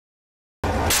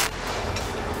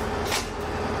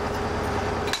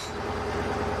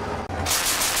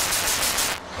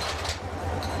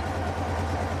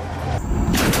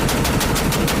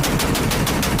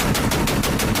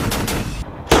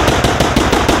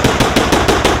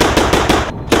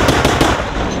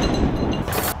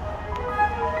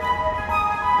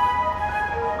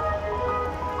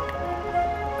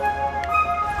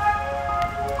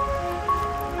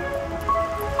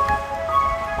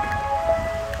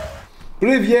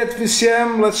Привет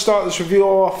всем! Let's start this review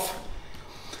off.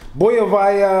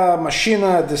 Боевая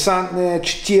машина десантная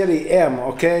 4M,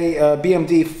 okay?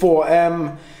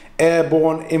 BMD-4M,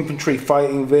 Airborne Infantry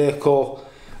Fighting Vehicle.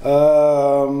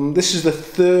 This is the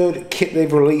third kit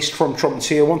they've released from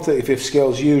Trumpeter, 1/35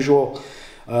 scale as usual.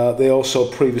 They also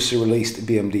previously released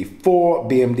BMD-4,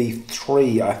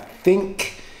 BMD-3, I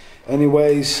think.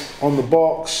 Anyways, on the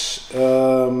box,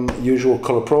 usual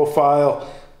color profile.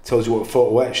 Tells you what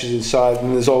photo etch is inside,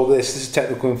 and there's all this. This is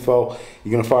technical info.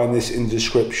 You're going to find this in the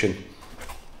description.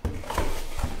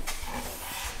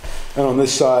 And on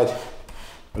this side,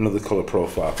 another color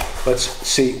profile. Let's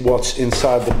see what's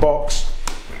inside the box.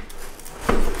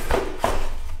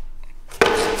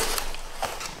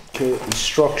 Okay,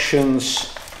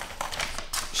 instructions,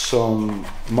 some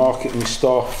marketing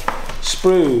stuff,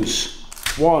 sprues,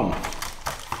 1,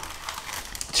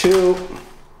 2,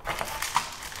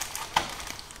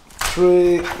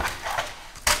 3,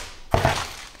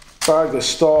 bag of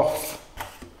stuff,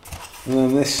 and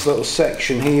then this little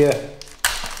section here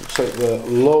looks like the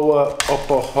lower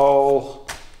upper hull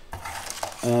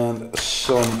and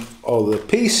some other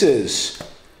pieces.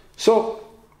 So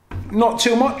not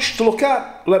too much to look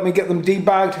at. Let me get them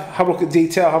debagged, have a look at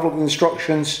detail, have a look at the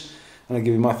instructions, and I'll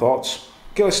give you my thoughts.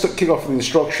 Okay, let's kick off with the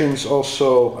instructions.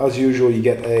 Also, as usual, you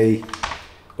get a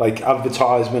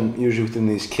advertisement usually within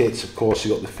these kits. Of course,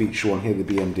 you got the feature one here, the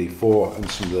BMD-4, and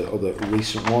some of the other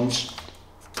recent ones.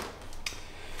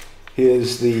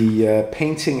 Here's the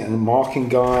painting and marking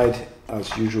guide.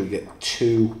 As usual, you get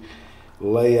 2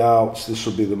 layouts. This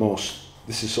will be the most,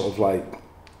 this is sort of like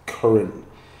current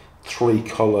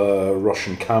 3-color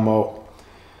Russian camo.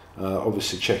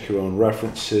 Obviously check your own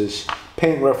references.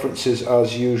 Paint references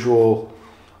as usual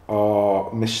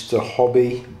are Mr.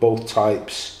 Hobby, both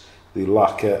types, the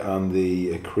lacquer and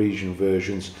the accretion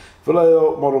versions.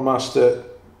 Vallejo, Model Master,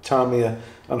 Tamiya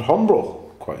and Humbrol.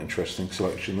 Quite interesting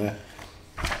selection there.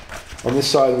 On this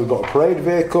side we've got a parade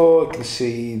vehicle. You can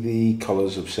see the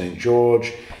colours of St.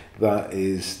 George. That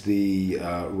is the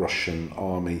Russian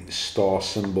Army star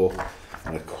symbol.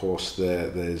 And of course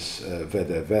there's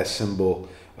VDV symbol,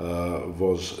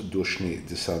 Vozdushny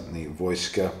Desantny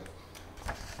Voiska.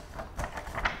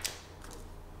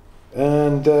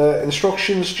 And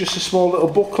instructions, just a small little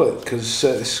booklet, because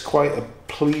it's quite a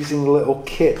pleasing little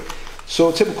kit.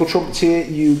 So typical Trumpeter,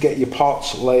 you get your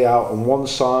parts layout on one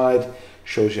side,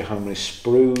 shows you how many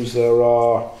sprues there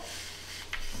are,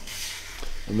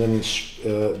 and then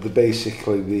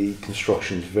basically the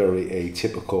construction is very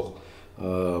atypical.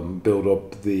 Build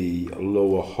up the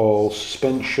lower hull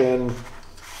suspension,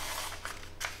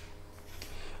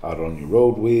 add on your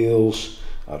road wheels,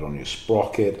 add on your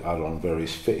sprocket, add on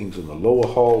various fittings on the lower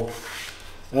hull,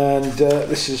 and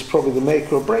this is probably the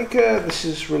make or breaker. This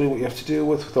is really what you have to deal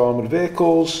with armoured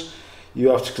vehicles. You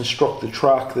have to construct the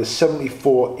track. There's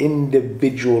 74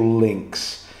 individual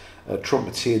links.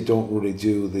 Trumpeter don't really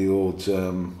do the old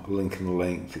link and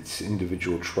length, it's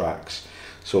individual tracks.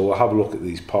 So we'll have a look at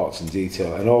these parts in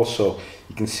detail, and also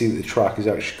you can see that the track is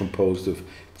actually composed of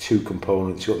 2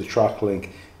 components. You've got the track link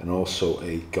and also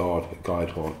a guide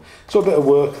horn. So a bit of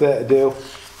work there to do.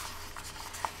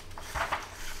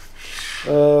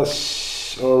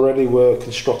 Already we're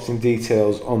constructing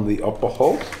details on the upper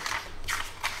hull.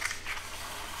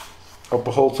 Upper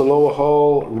hull to lower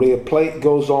hull, rear plate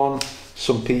goes on,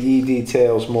 some PE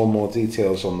details, more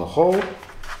details on the hull.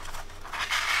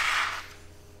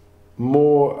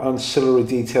 More ancillary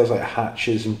details like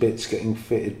hatches and bits getting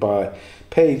fitted by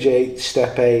page 8,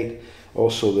 step 8.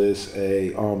 Also there's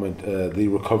a armoured, the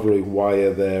recovery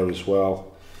wire there as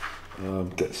well.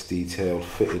 Gets detailed,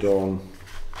 fitted on.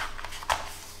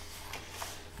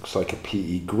 Looks like a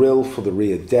PE grill for the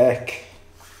rear deck.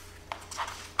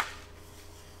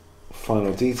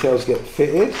 Final details get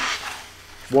fitted.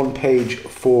 1 page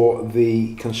for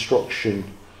the construction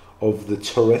of the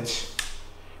turret,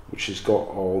 which has got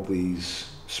all these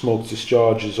smoke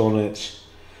discharges on it,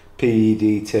 PE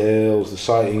details, the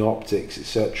sighting optics,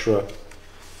 etc.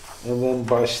 And then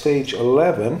by stage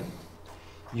 11,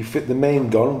 you fit the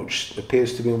main gun, which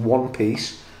appears to be in one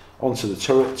piece, onto the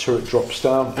turret. Turret drops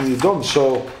down, and you're done.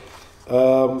 So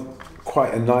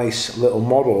quite a nice little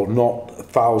model, not a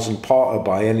 1000-parter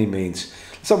by any means.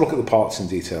 Let's have a look at the parts in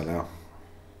detail now.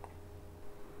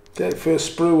 Okay,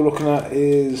 first sprue we're looking at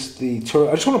is the turret.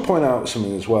 I just want to point out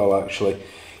something as well, actually.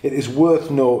 It is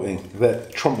worth noting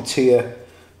that Trumpeter,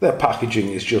 their packaging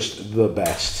is just the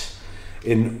best.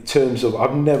 In terms of,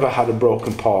 I've never had a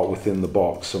broken part within the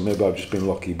box, so maybe I've just been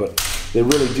lucky, but they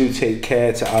really do take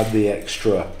care to add the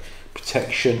extra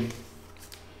protection.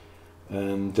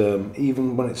 And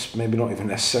even when it's maybe not even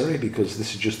necessary, because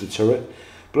this is just the turret,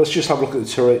 But let's just have a look at the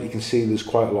turret. You can see there's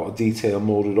quite a lot of detail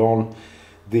molded on.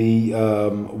 The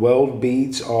weld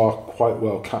beads are quite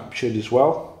well captured as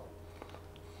well.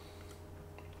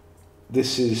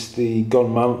 This is the gun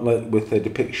mantlet with a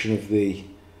depiction of the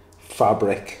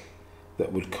fabric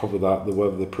that would cover that, the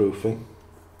weatherproofing.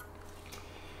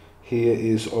 Here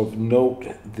is of note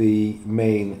the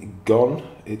main gun.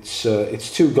 It's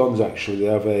two guns actually. They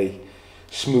have a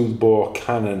smoothbore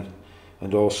cannon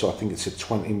and also I think it's a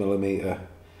 20mm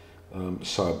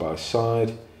side by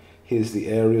side. Here's the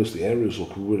aerials. The aerials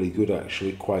look really good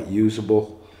actually, quite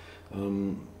usable.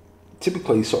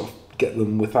 Typically you sort of get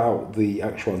them without the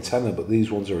actual antenna, but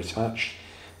these ones are attached.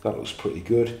 That looks pretty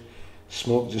good.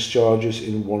 Smoke discharges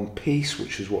in one piece,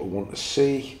 which is what we want to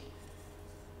see.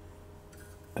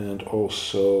 And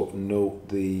also note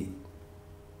the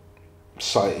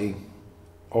sighting,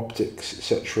 optics,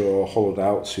 etc. are hollowed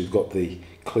out, so you've got the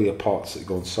clear parts that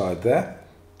go inside there.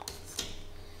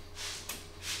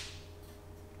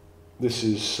 This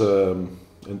is the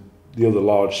other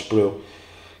large sprue,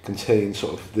 contains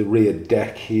sort of the rear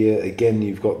deck here. Again,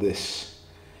 you've got this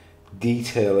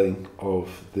detailing of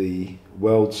the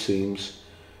weld seams,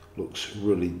 looks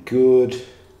really good.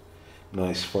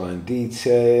 Nice fine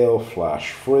detail,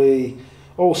 flash free,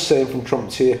 all same from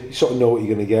Trumpeter. You sort of know what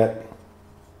you're going to get.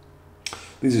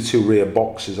 These are two rear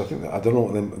boxes. I don't know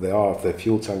what they are, if they're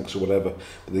fuel tanks or whatever,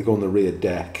 but they go on the rear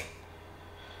deck.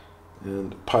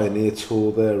 And Pioneer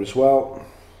tool there as well.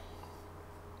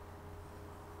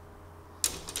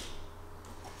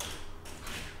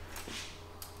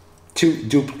 Two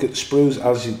duplicate sprues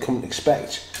as you come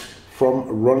expect from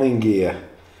running gear.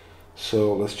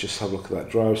 So let's just have a look at that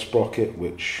drive sprocket,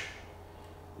 which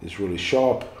is really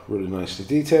sharp, really nicely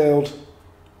detailed.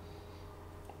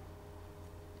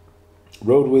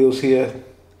 Road wheels here.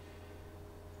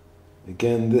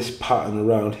 Again, this pattern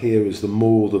around here is the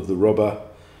mold of the rubber,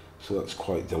 so that's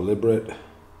quite deliberate.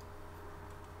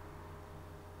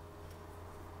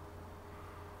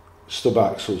 Stub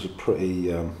axles are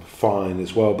pretty fine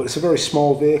as well, but it's a very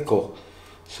small vehicle,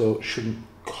 so it shouldn't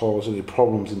cause any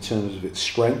problems in terms of its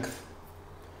strength.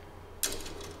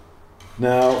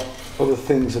 Now, other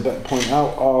things I better point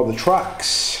out are the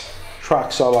tracks.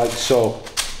 Tracks are like so,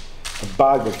 a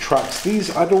bag of tracks.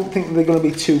 These, I don't think they're going to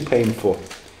be too painful,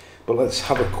 but let's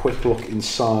have a quick look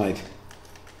inside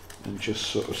and just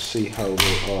sort of see how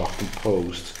they are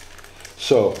composed.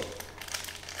 So,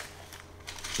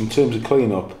 in terms of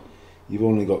cleanup, you've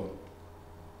only got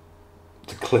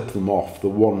to clip them off the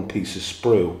one piece of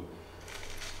sprue,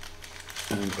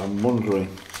 and I'm wondering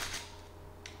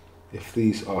if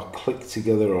these are clicked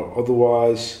together or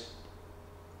otherwise.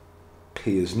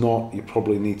 Appears not. You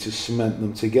probably need to cement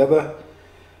them together,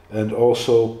 and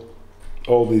also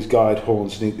all these guide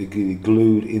horns need to be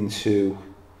glued into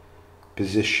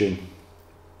position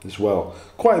as well.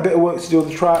 Quite a bit of work to do with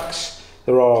the tracks.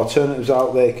 There are alternatives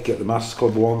out there. You could get the Master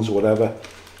Club ones or whatever.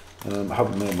 I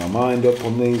haven't made my mind up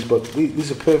on these, but these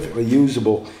are perfectly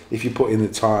usable if you put in the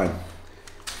time.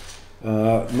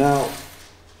 Now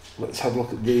let's have a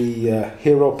look at the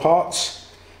hero parts.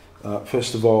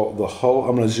 First of all, the hull.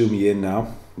 I'm going to zoom you in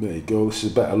now. There you go. This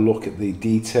is a better look at the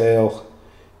detail,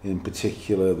 in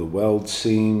particular the weld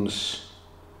seams,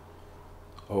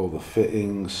 all the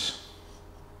fittings.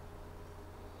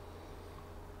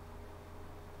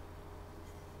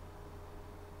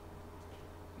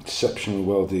 Exceptionally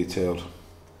well detailed.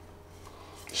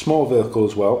 Small vehicle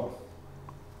as well.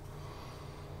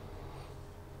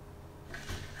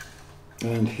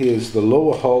 And here's the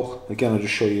lower hull. Again, I'll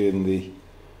just show you in the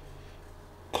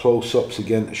close-ups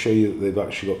again to show you that they've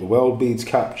actually got the weld beads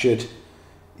captured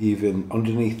even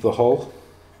underneath the hull.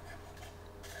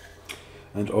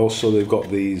 And also they've got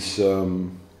these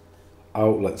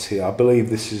outlets here. I believe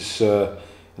this is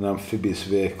an amphibious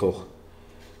vehicle,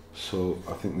 so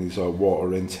I think these are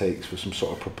water intakes for some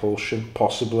sort of propulsion,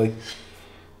 possibly.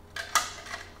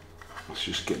 Let's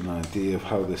just get an idea of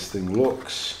how this thing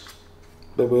looks.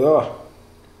 There we are.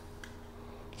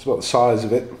 It's about the size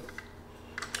of it.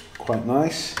 Quite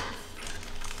nice.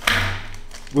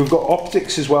 We've got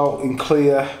optics as well in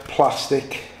clear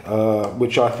plastic,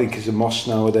 which I think is a must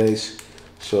nowadays.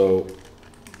 So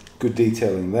good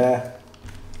detailing there.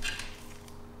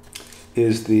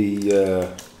 Here's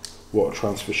the water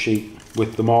transfer sheet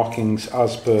with the markings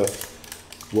as per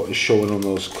what is shown on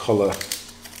those colour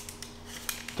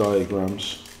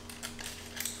diagrams.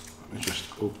 Let me just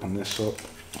open this up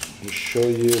and show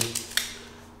you.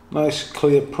 Nice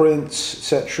clear prints,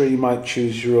 etc. You might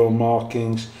choose your own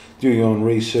markings, do your own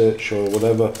research or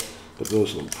whatever, but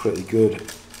those look pretty good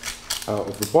out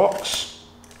of the box.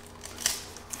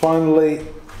 Finally,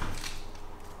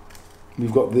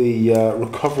 We've got the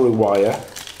recovery wire,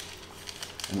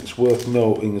 and it's worth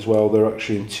noting as well they're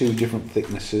actually in two different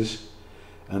thicknesses,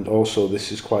 and also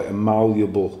this is quite a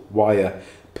malleable wire,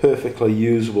 perfectly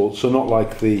usable, so not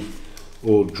like the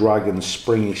old Dragon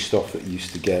springy stuff that you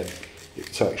used to get.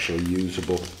 It's actually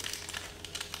usable.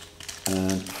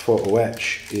 And photo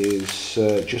etch is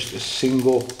just a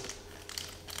single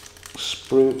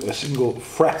sprue, a single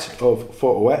fret of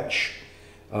photo etch,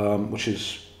 which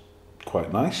is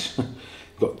quite nice.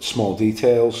 You've got small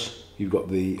details. You've got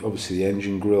obviously the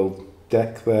engine grille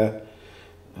deck there,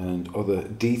 and other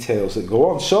details that go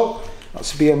on. So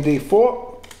that's the BMD-4.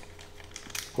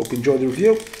 Hope you enjoyed the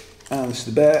review. And this is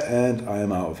the Bear, and I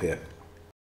am out of here.